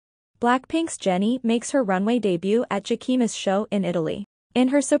BLACKPINK's Jennie makes her runway debut at Jacquemus show in Italy. In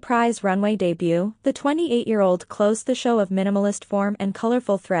her surprise runway debut, the 28-year-old closed the show of minimalist form and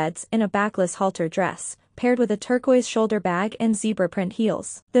colorful threads in a backless halter dress, paired with a turquoise shoulder bag and zebra print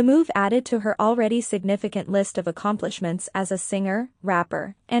heels. The move added to her already significant list of accomplishments as a singer,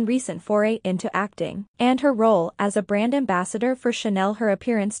 rapper, and recent foray into acting. And her role as a brand ambassador for Chanel. Her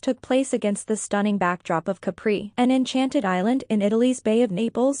appearance took place against the stunning backdrop of Capri, an enchanted island in Italy's Bay of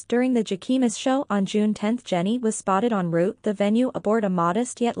Naples. During the Jacquemus show on June 10, Jennie was spotted en route the venue aboard a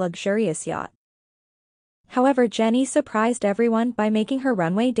modest yet luxurious yacht. However, Jennie surprised everyone by making her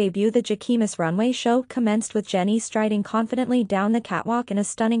runway debut. The Jacquemus runway show commenced with Jennie striding confidently down the catwalk in a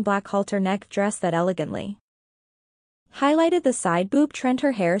stunning black halter neck dress that elegantly highlighted the side boob trend.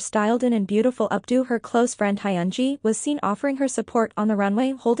 Her hair styled in beautiful updo. Her close friend Hyunji was seen offering her support on the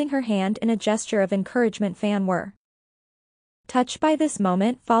runway, holding her hand in a gesture of encouragement. Fans were touched by this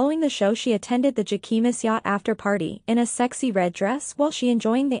moment. Following the show, she attended the Jacquemus yacht after party in a sexy red dress while she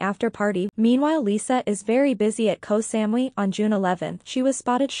enjoying the after party. Meanwhile, Lisa is very busy at Koh Samui. On June 11th, she was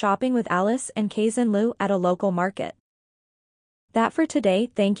spotted shopping with Alice and Kazin Liu at a local market. That for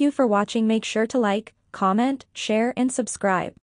today. Thank you for watching. Make sure to like, comment, share and subscribe.